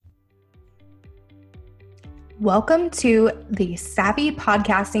Welcome to the Savvy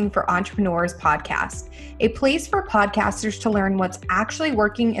Podcasting for Entrepreneurs podcast, a place for podcasters to learn what's actually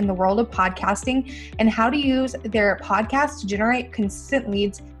working in the world of podcasting and how to use their podcast to generate consistent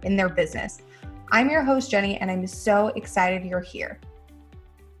leads in their business. I'm your host, Jenny, and I'm so excited you're here.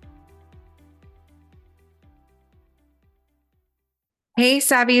 Hey,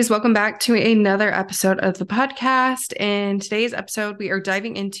 Savvies, welcome back to another episode of the podcast. In today's episode, we are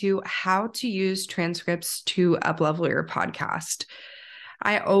diving into how to use transcripts to uplevel your podcast.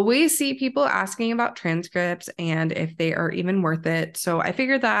 I always see people asking about transcripts and if they are even worth it. So I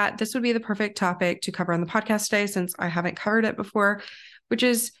figured that this would be the perfect topic to cover on the podcast today since I haven't covered it before, which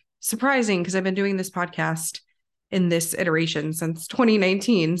is surprising because I've been doing this podcast in this iteration since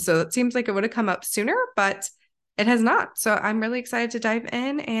 2019. So it seems like it would have come up sooner, but it has not. So I'm really excited to dive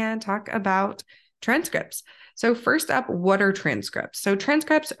in and talk about transcripts. So first up, what are transcripts? So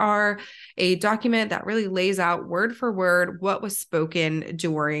transcripts are a document that really lays out word for word what was spoken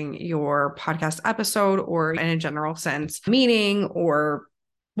during your podcast episode or in a general sense, meaning or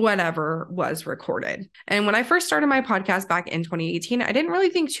whatever was recorded. And when I first started my podcast back in 2018, I didn't really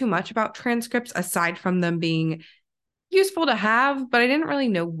think too much about transcripts aside from them being useful to have, but I didn't really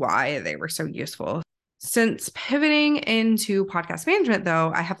know why they were so useful. Since pivoting into podcast management,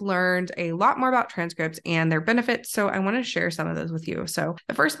 though, I have learned a lot more about transcripts and their benefits. So I want to share some of those with you. So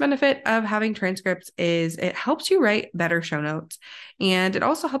the first benefit of having transcripts is it helps you write better show notes. And it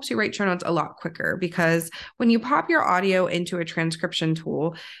also helps you write show notes a lot quicker because when you pop your audio into a transcription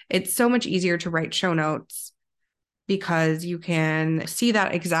tool, it's so much easier to write show notes because you can see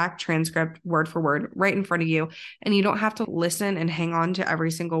that exact transcript word for word right in front of you. And you don't have to listen and hang on to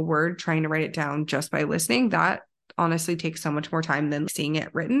every single word trying to write it down just by listening. That honestly takes so much more time than seeing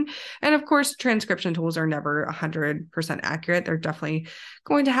it written. And of course, transcription tools are never 100% accurate. They're definitely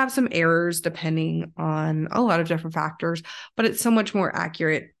going to have some errors depending on a lot of different factors, but it's so much more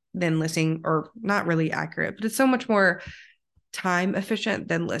accurate than listening, or not really accurate, but it's so much more time efficient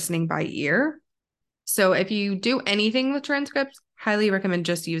than listening by ear. So if you do anything with transcripts, highly recommend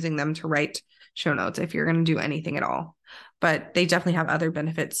just using them to write show notes if you're going to do anything at all. But they definitely have other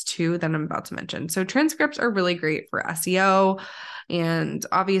benefits too that I'm about to mention. So transcripts are really great for SEO. And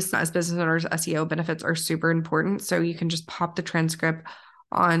obviously, as business owners, SEO benefits are super important. So you can just pop the transcript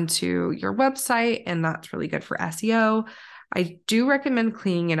onto your website, and that's really good for SEO. I do recommend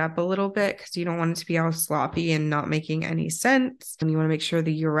cleaning it up a little bit because you don't want it to be all sloppy and not making any sense. And you want to make sure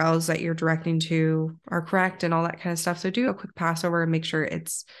the URLs that you're directing to are correct and all that kind of stuff. So do a quick pass over and make sure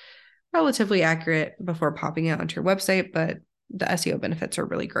it's relatively accurate before popping it onto your website. But the SEO benefits are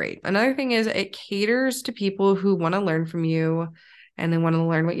really great. Another thing is it caters to people who want to learn from you and they want to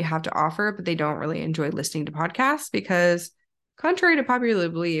learn what you have to offer, but they don't really enjoy listening to podcasts because contrary to popular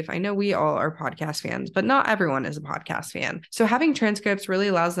belief, I know we all are podcast fans, but not everyone is a podcast fan. So having transcripts really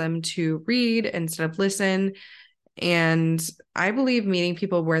allows them to read instead of listen. And I believe meeting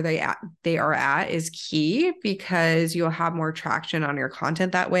people where they are at is key because you'll have more traction on your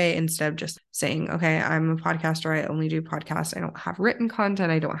content that way instead of just saying, okay, I'm a podcaster. I only do podcasts. I don't have written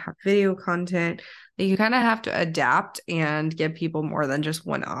content. I don't have video content. You kind of have to adapt and give people more than just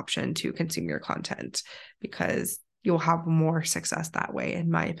one option to consume your content because you'll have more success that way,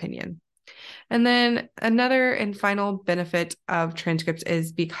 in my opinion. And then another and final benefit of transcripts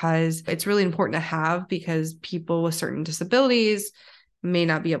is because it's really important to have because people with certain disabilities may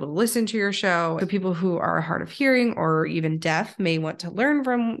not be able to listen to your show. So people who are hard of hearing or even deaf may want to learn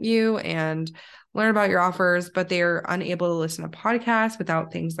from you and learn about your offers, but they are unable to listen to podcasts without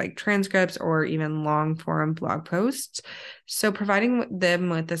things like transcripts or even long form blog posts. So providing them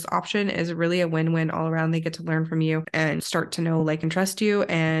with this option is really a win-win all around. They get to learn from you and start to know, like, and trust you,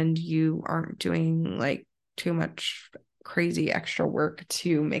 and you aren't doing like too much crazy extra work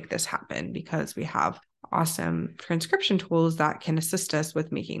to make this happen because we have awesome transcription tools that can assist us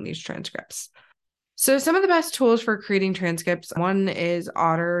with making these transcripts. So some of the best tools for creating transcripts, one is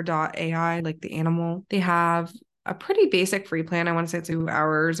otter.ai, like the animal. They have a pretty basic free plan. I want to say it's 2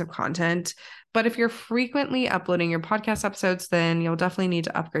 hours of content. But if you're frequently uploading your podcast episodes, then you'll definitely need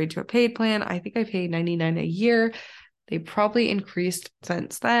to upgrade to a paid plan. I think I paid $99 a year. They probably increased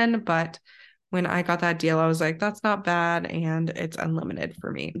since then, but when I got that deal, I was like, that's not bad. And it's unlimited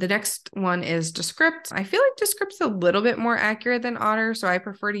for me. The next one is Descript. I feel like Descript's a little bit more accurate than Otter, so I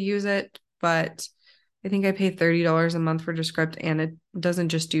prefer to use it, but I think I pay $30 a month for Descript, and it doesn't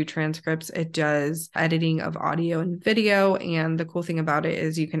just do transcripts. It does editing of audio and video. And the cool thing about it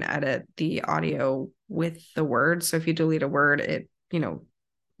is you can edit the audio with the words. So if you delete a word, it,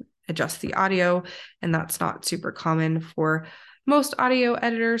 adjusts the audio, and that's not super common for most audio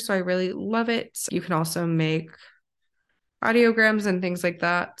editors, so I really love it. You can also make audiograms and things like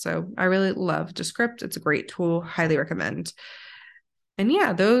that. So I really love Descript. It's a great tool, highly recommend. And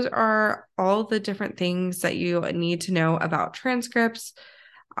yeah, those are all the different things that you need to know about transcripts.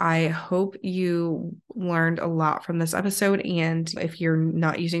 I hope you learned a lot from this episode. And if you're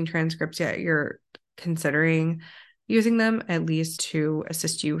not using transcripts yet, you're considering using them at least to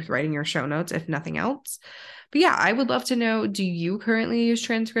assist you with writing your show notes, if nothing else. But yeah, I would love to know, do you currently use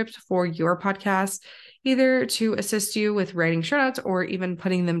transcripts for your podcast, either to assist you with writing show notes or even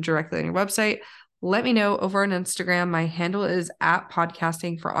putting them directly on your website? Let me know over on Instagram. My handle is at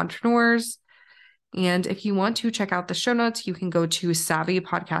podcasting for entrepreneurs. And if you want to check out the show notes, you can go to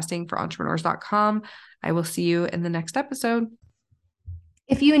savvypodcastingforentrepreneurs.com. I will see you in the next episode.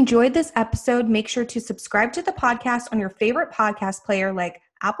 If you enjoyed this episode, make sure to subscribe to the podcast on your favorite podcast player like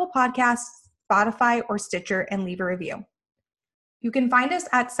Apple Podcasts, Spotify, or Stitcher, and leave a review. You can find us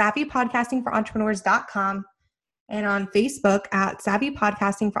at savvypodcastingforentrepreneurs.com and on Facebook at Savvy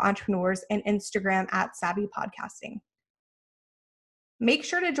Podcasting for Entrepreneurs and Instagram at Savvy Podcasting. Make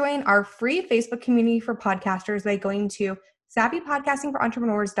sure to join our free Facebook community for podcasters by going to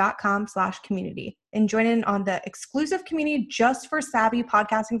savvypodcastingforentrepreneurs.com/community and join in on the exclusive community just for Savvy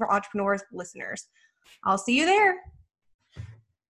Podcasting for Entrepreneurs listeners. I'll see you there.